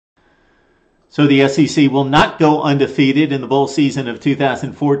So the SEC will not go undefeated in the bowl season of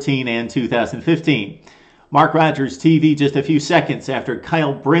 2014 and 2015. Mark Rogers TV just a few seconds after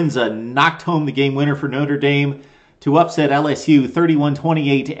Kyle Brindza knocked home the game winner for Notre Dame to upset LSU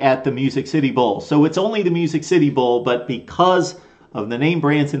 31-28 at the Music City Bowl. So it's only the Music City Bowl, but because of the name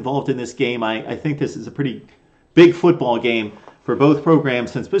brands involved in this game, I think this is a pretty big football game for both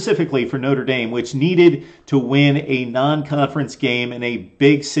programs, and specifically for Notre Dame, which needed to win a non-conference game in a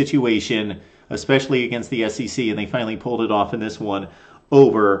big situation, especially against the SEC, and they finally pulled it off in this one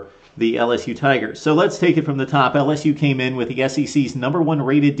over the LSU Tigers. So let's take it from the top. LSU came in with the SEC's #1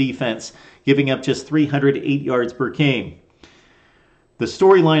 rated defense, giving up just 308 yards per game. The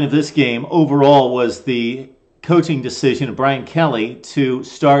storyline of this game overall was the coaching decision of Brian Kelly to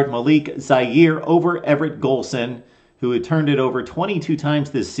start Malik Zaire over Everett Golson, who had turned it over 22 times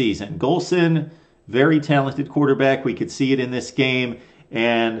this season. Golson, very talented quarterback. We could see it in this game,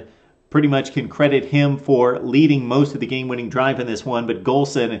 and pretty much can credit him for leading most of the game-winning drive in this one. But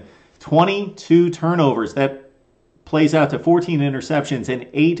Golson, 22 turnovers. That plays out to 14 interceptions and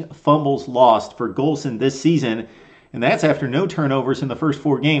 8 fumbles lost for Golson this season. And that's after no turnovers in the first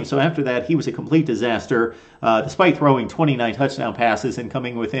 4 games. So after that, he was a complete disaster, despite throwing 29 touchdown passes and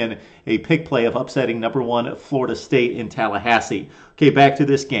coming within a pick play of upsetting #1 Florida State in Tallahassee. Okay, back to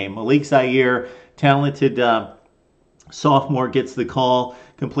this game. Malik Zaire, talented sophomore, gets the call,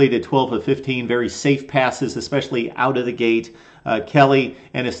 completed 12 of 15, very safe passes, especially out of the gate. Kelly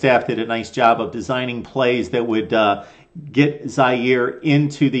and his staff did a nice job of designing plays that would get Zaire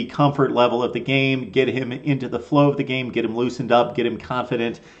into the comfort level of the game, get him into the flow of the game, get him loosened up, get him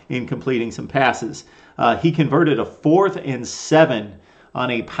confident in completing some passes. He converted a 4th and 7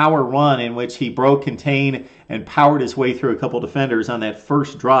 on a power run in which he broke contain and powered his way through a couple defenders on that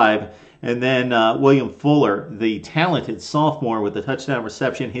first drive. And then William Fuller, the talented sophomore, with the touchdown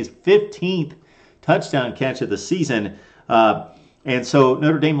reception, his 15th touchdown catch of the season. And so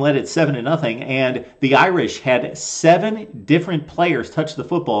Notre Dame led it 7-0, and the Irish had 7 different players touch the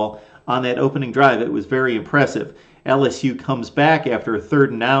football on that opening drive. It was very impressive. LSU comes back after a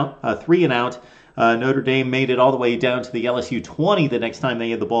 3 and out. Notre Dame made it all the way down to the LSU 20 the next time they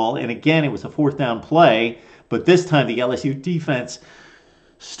had the ball, and again it was a 4th down play, but this time the LSU defense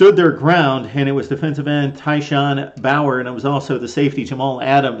stood their ground, and it was defensive end Tyshawn Bauer, and it was also the safety Jamal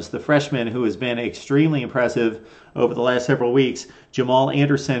Adams, the freshman, who has been extremely impressive over the last several weeks. Jamal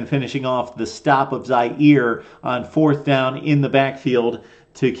Anderson finishing off the stop of Zaire on 4th down in the backfield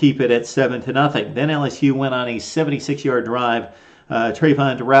to keep it at 7-0. Then LSU went on a 76-yard drive.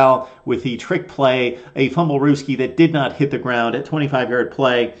 Trayvon Durrell with the trick play, a fumble-rooski that did not hit the ground at 25-yard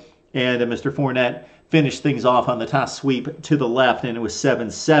play, and Mr. Fournette finished things off on the toss sweep to the left, and it was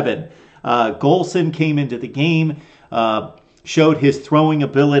 7-7. Golson came into the game, showed his throwing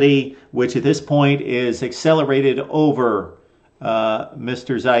ability, which at this point is accelerated over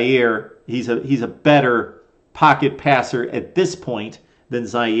Mr. Zaire. He's a better pocket passer at this point than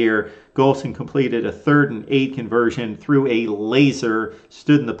Zaire. Golson completed a 3rd and 8 conversion through a laser,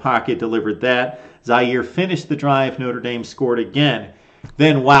 stood in the pocket, delivered that. Zaire finished the drive. Notre Dame scored again.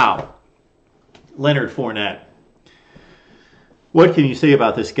 Then, wow, Leonard Fournette. What can you say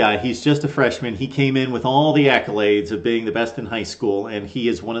about this guy? He's just a freshman. He came in with all the accolades of being the best in high school, and he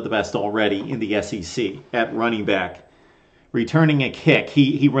is one of the best already in the SEC at running back. Returning a kick.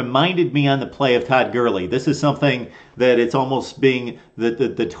 He reminded me on the play of Todd Gurley. This is something that it's almost being,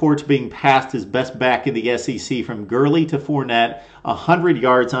 the torch being passed as best back in the SEC from Gurley to Fournette, 100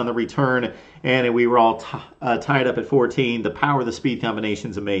 yards on the return, and we were all tied up at 14. The power, the speed combination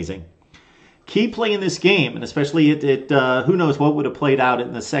is amazing. Key play in this game, and especially who knows what would have played out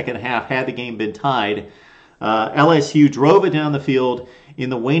in the second half had the game been tied. LSU drove it down the field in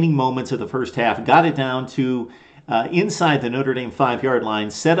the waning moments of the first half, got it down to inside the Notre Dame 5-yard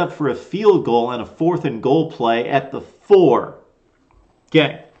line, set up for a field goal on a 4th and goal play at the 4.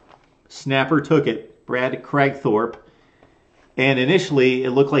 Okay, snapper took it, Brad Cragthorpe, and initially it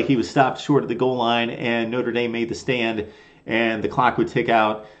looked like he was stopped short of the goal line, and Notre Dame made the stand, and the clock would tick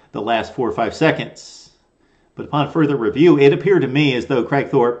out the last 4 or 5 seconds. But upon further review, it appeared to me as though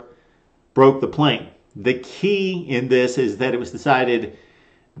Cragthorpe broke the plane. The key in this is that it was decided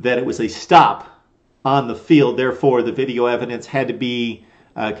that it was a stop on the field. Therefore, the video evidence had to be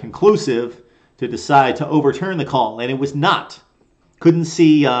conclusive to decide to overturn the call, and it was not. Couldn't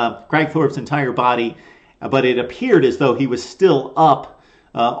see Cragthorpe's entire body, but it appeared as though he was still up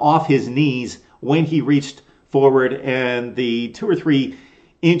off his knees when he reached forward, and the 2 or 3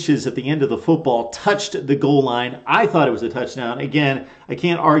 inches at the end of the football touched the goal line. I thought it was a touchdown. Again, I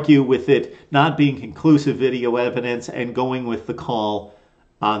can't argue with it not being conclusive video evidence and going with the call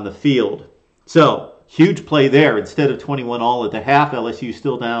on the field. So, huge play there. Instead of 21 all at the half, LSU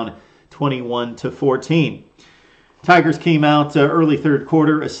still down 21-14. Tigers came out early third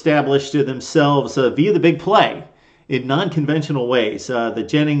quarter, established themselves via the big play in non-conventional ways. The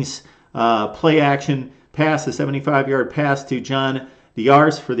Jennings play action pass, a 75-yard pass to John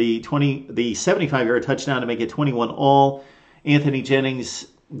Diarse for the 75-yard touchdown to make it 21 all. Anthony Jennings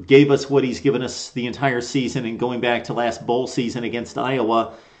gave us what he's given us the entire season, and going back to last bowl season against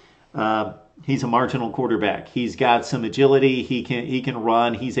Iowa, he's a marginal quarterback. He's got some agility. He can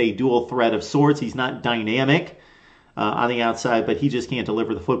run. He's a dual threat of sorts. He's not dynamic on the outside, but he just can't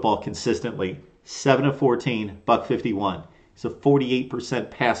deliver the football consistently. 7 of 14, $151. He's a 48%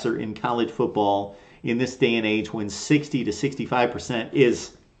 passer in college football in this day and age when 60 to 65%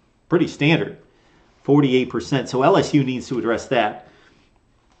 is pretty standard. 48%. So LSU needs to address that,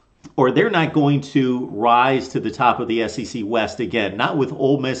 or they're not going to rise to the top of the SEC West again. Not with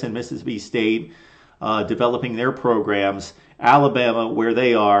Ole Miss and Mississippi State developing their programs. Alabama, where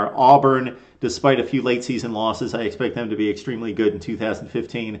they are. Auburn, despite a few late season losses, I expect them to be extremely good in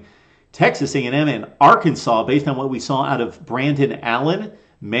 2015. Texas A&M and Arkansas, based on what we saw out of Brandon Allen,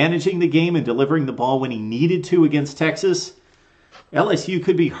 managing the game and delivering the ball when he needed to against Texas. LSU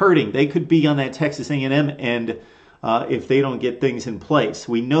could be hurting. They could be on that Texas A&M end if they don't get things in place.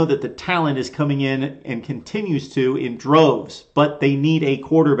 We know that the talent is coming in and continues to in droves, but they need a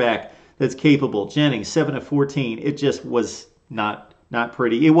quarterback that's capable. Jennings, 7 of 14. It just was not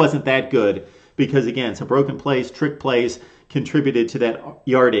pretty. It wasn't that good because, again, some broken plays, trick plays contributed to that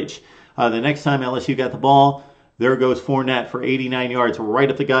yardage. The next time LSU got the ball, there goes Fournette for 89 yards right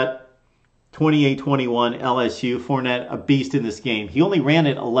up the gut. 28-21 LSU. Fournette, a beast in this game. He only ran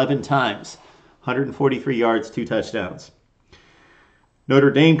it 11 times. 143 yards, 2 touchdowns. Notre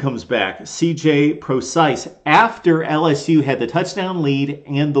Dame comes back. C.J. Precise after LSU had the touchdown lead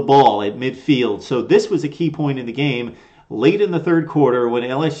and the ball at midfield. So this was a key point in the game late in the third quarter when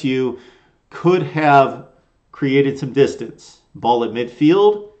LSU could have created some distance. Ball at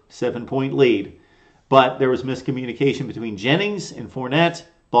midfield, 7-point lead. But there was miscommunication between Jennings and Fournette.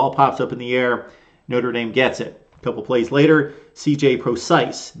 Ball pops up in the air. Notre Dame gets it. A couple plays later, C.J.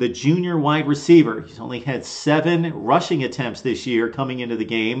 Precise, the junior wide receiver. He's only had 7 rushing attempts this year coming into the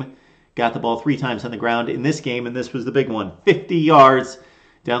game. Got the ball 3 times on the ground in this game, and this was the big one. 50 yards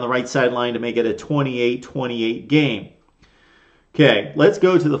down the right sideline to make it a 28-28 game. Okay, let's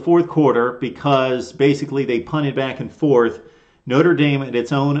go to the fourth quarter because basically they punted back and forth. Notre Dame at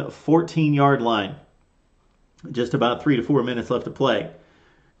its own 14-yard line. Just about 3 to 4 minutes left to play.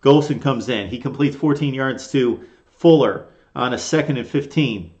 Golson comes in. He completes 14 yards to Fuller on a 2nd and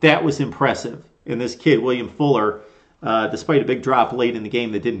 15. That was impressive. And this kid, William Fuller, despite a big drop late in the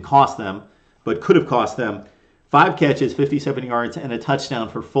game that didn't cost them, but could have cost them, 5 catches, 57 yards, and a touchdown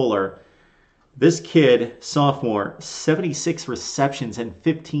for Fuller. This kid, sophomore, 76 receptions and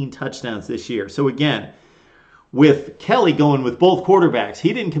 15 touchdowns this year. So again, with Kelly going with both quarterbacks,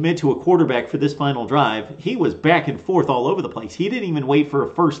 he didn't commit to a quarterback for this final drive. He was back and forth all over the place. He didn't even wait for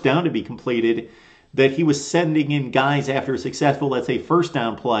a first down to be completed, that he was sending in guys after a successful, let's say, first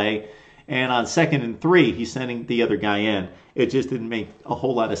down play, and on 2nd and 3, he's sending the other guy in. It just didn't make a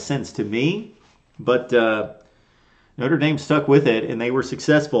whole lot of sense to me, but Notre Dame stuck with it, and they were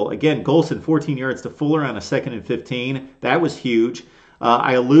successful. Again, Golson, 14 yards to Fuller on a 2nd and 15. That was huge.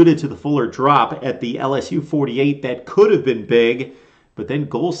 I alluded to the Fuller drop at the LSU 48. That could have been big, but then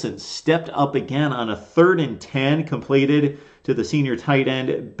Golson stepped up again on a 3rd and 10, completed to the senior tight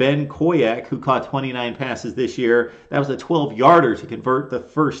end, Ben Koyak, who caught 29 passes this year. That was a 12-yarder to convert the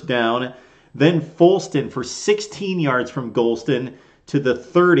first down. Then Folston for 16 yards from Golston to the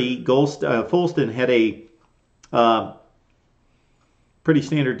 30. Folston had a pretty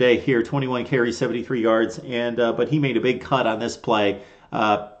standard day here, 21 carries, 73 yards, and but he made a big cut on this play.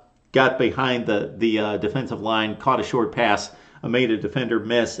 Got behind the defensive line, caught a short pass, made a defender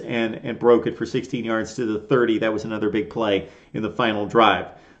miss, and broke it for 16 yards to the 30. That was another big play in the final drive.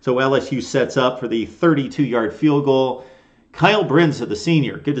 So LSU sets up for the 32-yard field goal. Kyle Brindza, the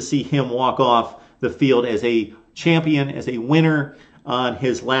senior, good to see him walk off the field as a champion, as a winner on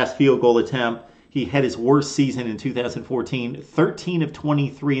his last field goal attempt. He had his worst season in 2014, 13 of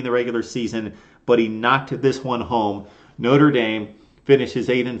 23 in the regular season, but he knocked this one home. Notre Dame finishes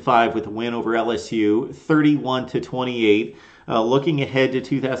 8-5 with a win over LSU, 31-28. Looking ahead to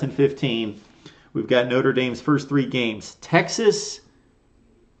 2015, we've got Notre Dame's first 3 games. Texas,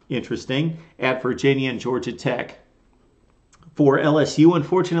 interesting, at Virginia and Georgia Tech. For LSU,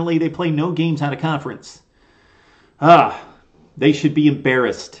 unfortunately, they play no games out of conference. They should be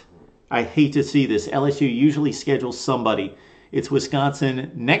embarrassed. I hate to see this. LSU usually schedules somebody It's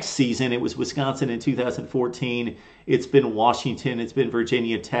Wisconsin next season. It was Wisconsin in 2014. It's been Washington. It's been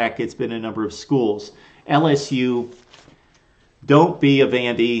Virginia Tech. It's been a number of schools. LSU, don't be a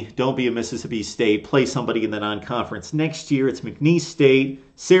Vandy. Don't be a Mississippi State. Play somebody in the non-conference. Next year, it's McNeese State,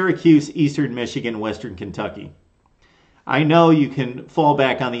 Syracuse, Eastern Michigan, Western Kentucky. I know you can fall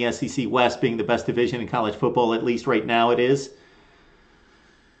back on the SEC West being the best division in college football, at least right now it is.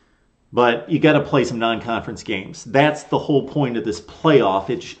 But you got to play some non-conference games. That's the whole point of this playoff.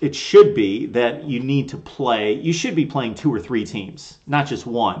 It should be that you need to play. You should be playing 2 or 3 teams, not just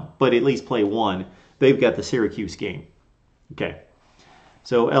one, but at least play one. They've got the Syracuse game. Okay.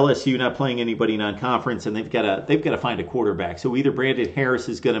 So LSU not playing anybody non-conference, and they've got to find a quarterback. So either Brandon Harris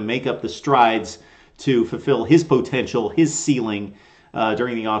is going to make up the strides to fulfill his potential, his ceiling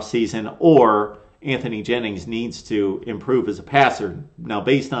during the offseason, or Anthony Jennings needs to improve as a passer. Now,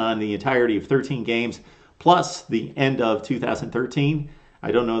 based on the entirety of 13 games, plus the end of 2013,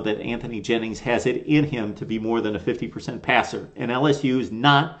 I don't know that Anthony Jennings has it in him to be more than a 50% passer. And LSU is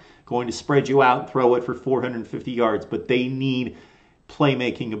not going to spread you out and throw it for 450 yards, but they need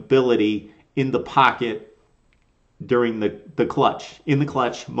playmaking ability in the pocket during the clutch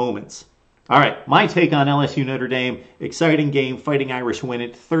moments. All right, my take on LSU Notre Dame. Exciting game. Fighting Irish win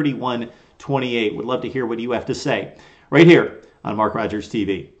it 31-28. Would love to hear what you have to say right here on Mark Rogers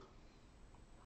TV.